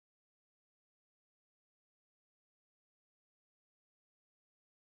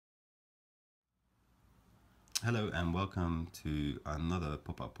Hello and welcome to another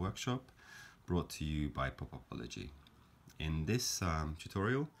pop-up workshop brought to you by Popopology. In this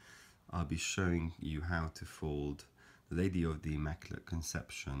tutorial, I'll be showing you how to fold the Lady of the Immaculate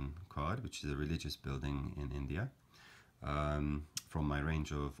Conception card, which is a religious building in India, from my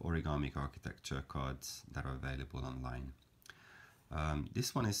range of Origamic architecture cards that are available online.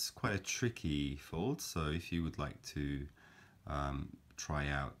 This one is quite a tricky fold, so if you would like to try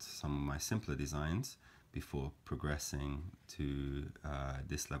out some of my simpler designs before progressing to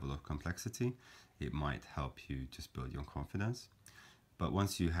this level of complexity, it might help you just build your confidence. But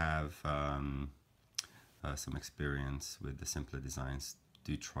once you have some experience with the simpler designs,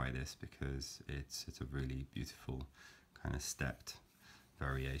 do try this because it's a really beautiful kind of stepped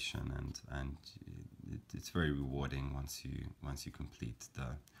variation, and it's very rewarding once you complete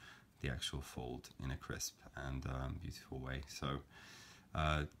the actual fold in a crisp and beautiful way. So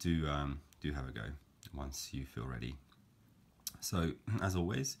do have a go once you feel ready. So as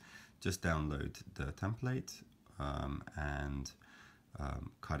always, just download the template and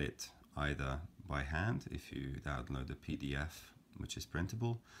cut it either by hand if you download a PDF which is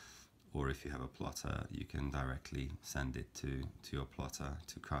printable, or if you have a plotter, you can directly send it to your plotter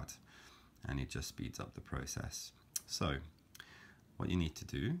to cut, and it just speeds up the process. So what you need to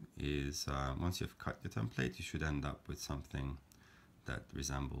do is once you've cut your template, you should end up with something that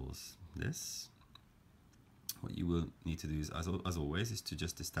resembles this. What you will need to do is, as always, is to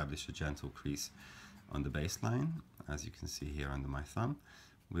just establish a gentle crease on the baseline, as you can see here under my thumb.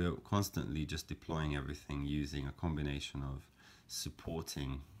 We're constantly just deploying everything using a combination of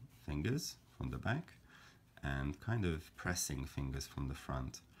supporting fingers from the back and kind of pressing fingers from the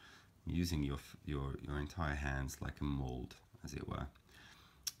front, using your entire hands like a mold, as it were.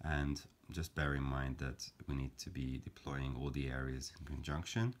 And just bear in mind that we need to be deploying all the areas in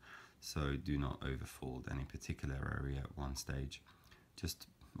conjunction, so do not overfold any particular area at one stage. Just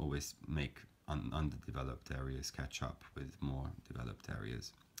always make underdeveloped areas catch up with more developed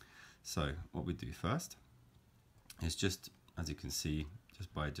areas. So what we do first is just, as you can see,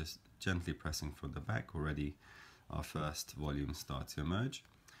 just by gently pressing from the back, already our first volume starts to emerge,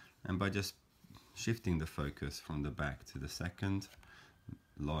 and by just shifting the focus from the back to the second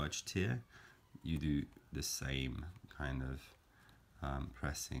large tier, you do the same kind of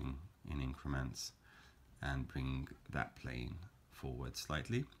pressing in increments and bring that plane forward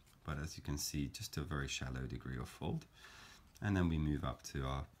slightly, but as you can see, just a very shallow degree of fold. And then we move up to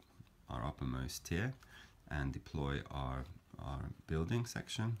our uppermost tier and deploy our building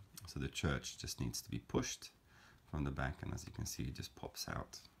section. So the church just needs to be pushed from the back, and as you can see, it just pops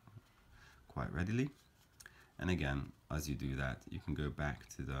out quite readily. And again, as you do that, you can go back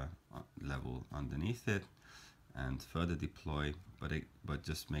to the level underneath it and further deploy, but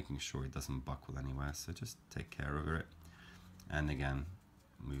just making sure it doesn't buckle anywhere, so just take care of it. And again,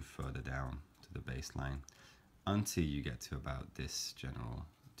 move further down to the baseline until you get to about this general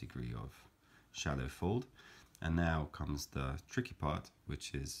degree of shallow fold. And now comes the tricky part,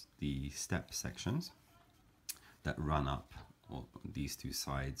 which is the step sections that run up these two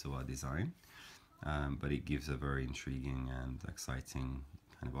sides of our design. But it gives a very intriguing and exciting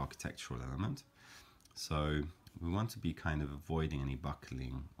kind of architectural element. So we want to be kind of avoiding any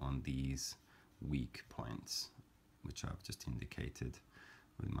buckling on these weak points, which I've just indicated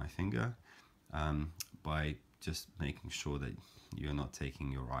with my finger, by just making sure that you're not taking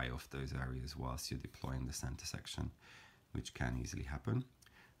your eye off those areas whilst you're deploying the center section, which can easily happen.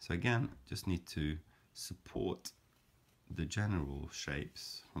 So again, just need to support the general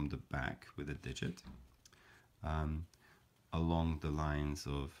shapes from the back with a digit along the lines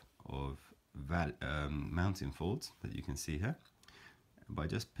of mountain folds that you can see here, by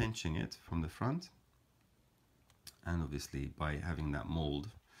just pinching it from the front, and obviously by having that mold,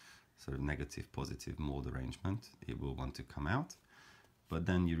 sort of negative positive mold arrangement, it will want to come out. But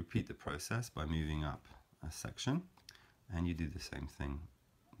then you repeat the process by moving up a section, and you do the same thing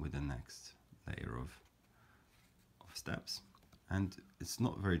with the next layer of steps. And it's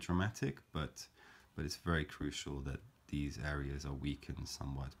not very dramatic, but it's very crucial that these areas are weakened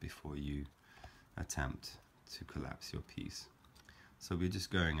somewhat before you attempt to collapse your piece. So we're just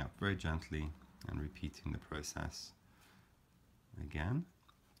going up very gently and repeating the process again.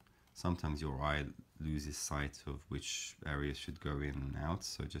 Sometimes your eye loses sight of which areas should go in and out,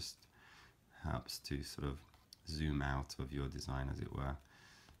 so just helps to sort of zoom out of your design, as it were,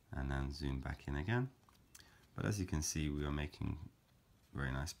 and then zoom back in again. But as you can see, we are making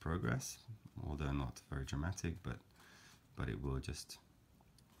very nice progress, although not very dramatic, but it will just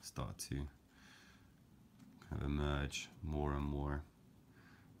start to kind of emerge more and more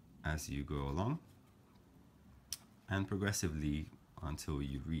as you go along. and progressively until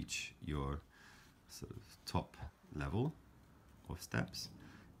you reach your sort of top level of steps,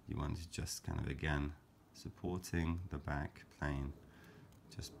 you want to just kind of again supporting the back plane,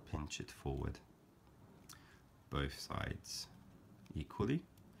 just pinch it forward both sides equally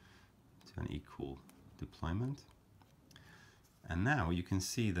to an equal deployment. And now you can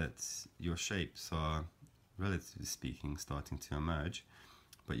see that your shapes are, relatively speaking, starting to emerge,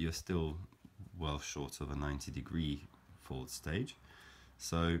 but you're still well short of a 90-degree fold stage.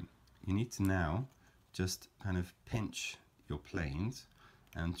 So you need to now just kind of pinch your planes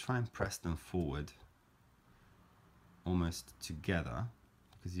and try and press them forward almost together,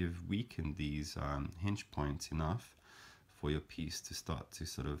 because you've weakened these hinge points enough for your piece to start to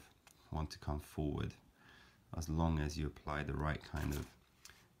sort of want to come forward, as long as you apply the right kind of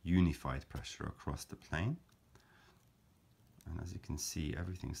unified pressure across the plane. And as you can see,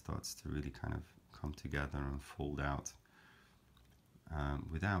 everything starts to really kind of come together and fold out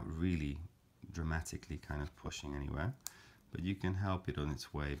without really dramatically kind of pushing anywhere. But you can help it on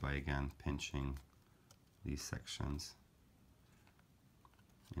its way by again pinching these sections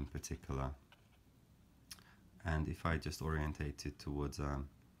in particular. And if I just orientate it towards a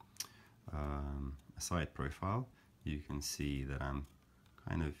side profile, you can see that I'm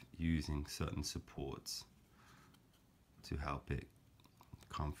kind of using certain supports to help it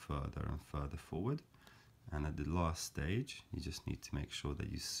come further and further forward. And at the last stage, you just need to make sure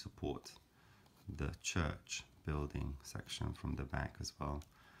that you support the church building section from the back as well.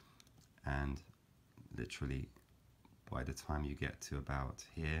 And literally by the time you get to about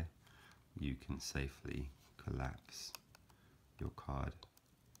here, you can safely collapse your card,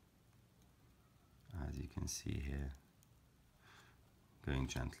 as you can see here, going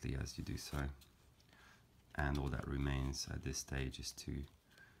gently as you do so. And all that remains at this stage is to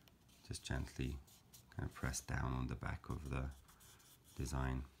just gently kind of press down on the back of the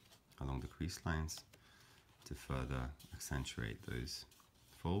design along the crease lines to further accentuate those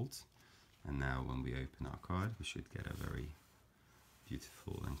folds. And now when we open our card, we should get a very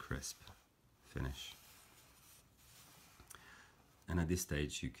beautiful and crisp finish. And at this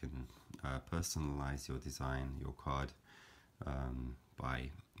stage you can personalize your design, your card,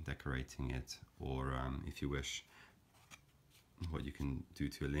 by decorating it, or if you wish, what you can do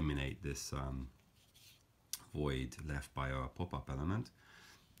to eliminate this void left by our pop-up element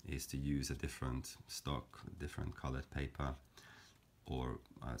is to use a different stock, different colored paper, or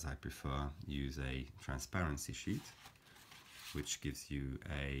as I prefer, use a transparency sheet, which gives you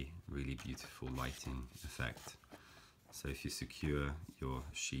a really beautiful lighting effect. So if you secure your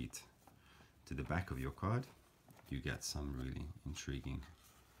sheet to the back of your card, you get some really intriguing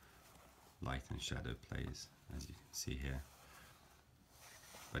light and shadow plays, as you can see here.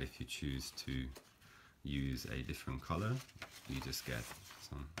 But if you choose to use a different color, you just get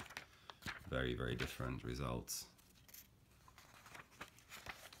some very, very different results.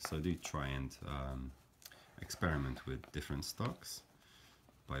 So do try and experiment with different stocks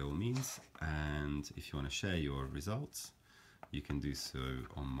by all means, and if you want to share your results, you can do so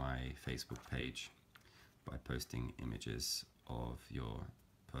on my Facebook page by posting images of your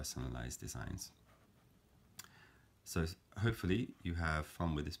personalized designs. So hopefully you have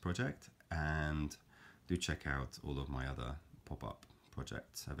fun with this project, and do check out all of my other pop-up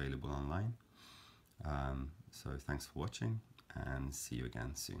projects available online. So thanks for watching, and see you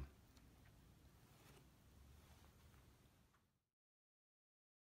again soon.